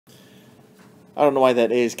I don't know why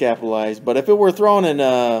that A is capitalized, but if it were thrown in,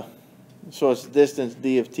 so it's distance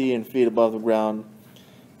d of t in feet above the ground,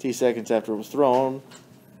 t seconds after it was thrown,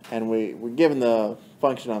 and we're given the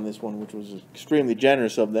function on this one, which was extremely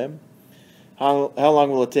generous of them. How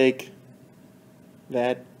long will it take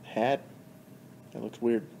that hat, that looks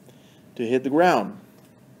weird, to hit the ground?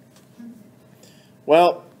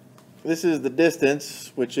 Well, this is the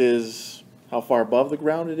distance, which is how far above the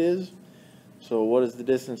ground it is. So what is the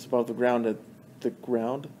distance above the ground at the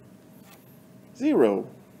ground? 0.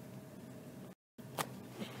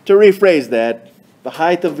 To rephrase that, the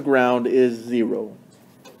height of the ground is 0.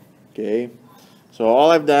 Okay, so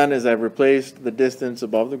all I've done is I've replaced the distance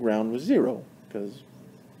above the ground with 0, because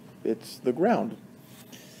it's the ground.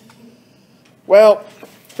 Well,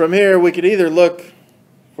 from here we could either look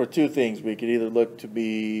for two things. We could either look to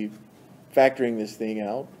be factoring this thing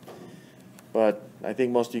out, but I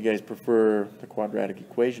think most of you guys prefer the quadratic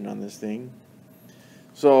equation on this thing.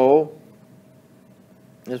 So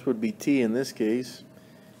this would be t in this case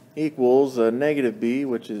equals negative b,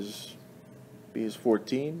 which is b is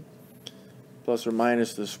 14, plus or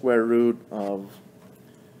minus the square root of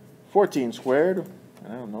 14 squared.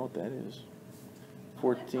 I don't know what that is.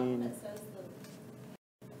 14.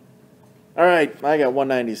 Alright, I got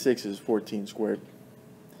 196 is 14 squared.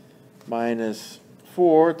 Minus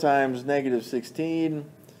 4 times negative 16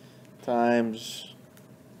 times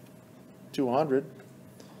 200.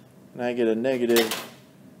 And I get a negative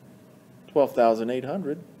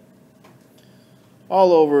 12,800.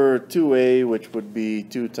 All over 2a, which would be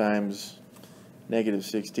 2 times negative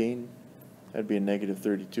 16. That'd be a negative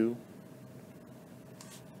 32.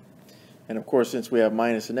 And of course, since we have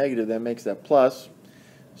minus and negative, that makes that plus.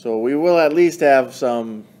 So we will at least have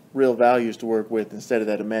some real values to work with instead of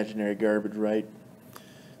that imaginary garbage, right?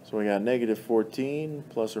 So we got negative 14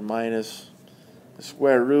 plus or minus the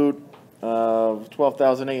square root of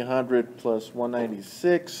 12,800 plus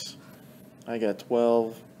 196. I got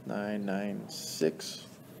 12,996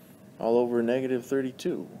 all over negative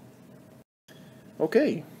 32.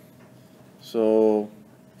 Okay, so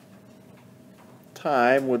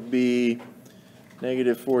time would be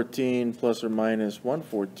negative 14 plus or minus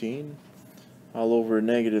 114 all over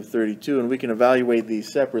negative 32, and we can evaluate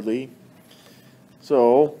these separately.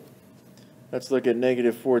 So let's look at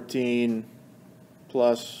negative 14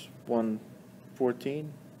 plus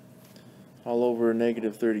 114 all over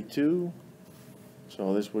negative 32.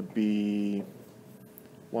 So this would be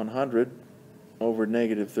 100 over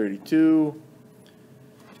negative 32,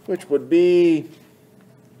 which would be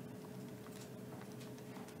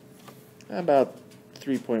about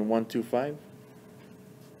 3.125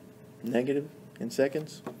 negative in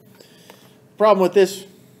seconds. Problem with this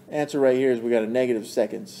answer right here is we got a negative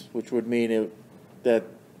seconds, which would mean that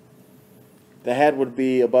the hat would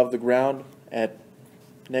be above the ground at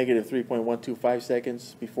negative 3.125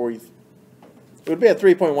 seconds before you. It would be at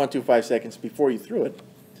 3.125 seconds before you threw it,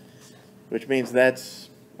 which means that's,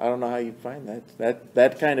 I don't know how you find that.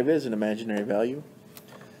 That kind of is an imaginary value.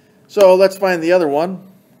 So let's find the other one,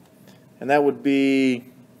 and that would be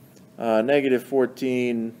negative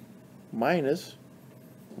 14 minus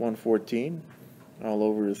 114 all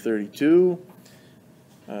over 32.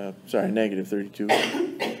 Sorry, negative 32.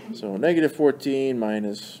 So negative 14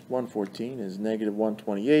 minus 114 is negative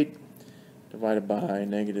 128 divided by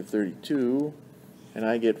negative 32, and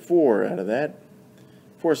I get 4 out of that.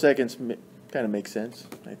 4 seconds kind of makes sense,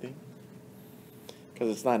 I think,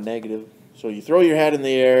 because it's not negative. So you throw your hat in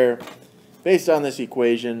the air based on this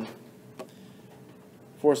equation.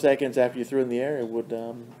 4 seconds after you threw it in the air, it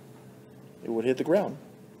would hit the ground.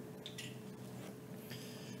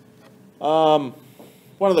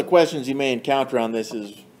 One of the questions you may encounter on this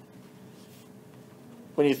is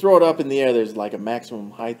when you throw it up in the air, there's like a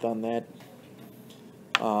maximum height on that.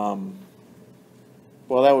 Well,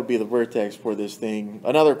 that would be the vertex for this thing.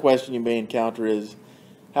 Another question you may encounter is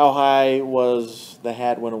how high was the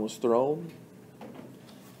hat when it was thrown?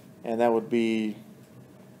 And that would be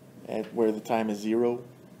at where the time is 0.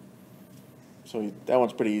 So that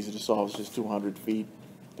one's pretty easy to solve. It's just 200 feet.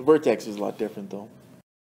 The vertex is a lot different though.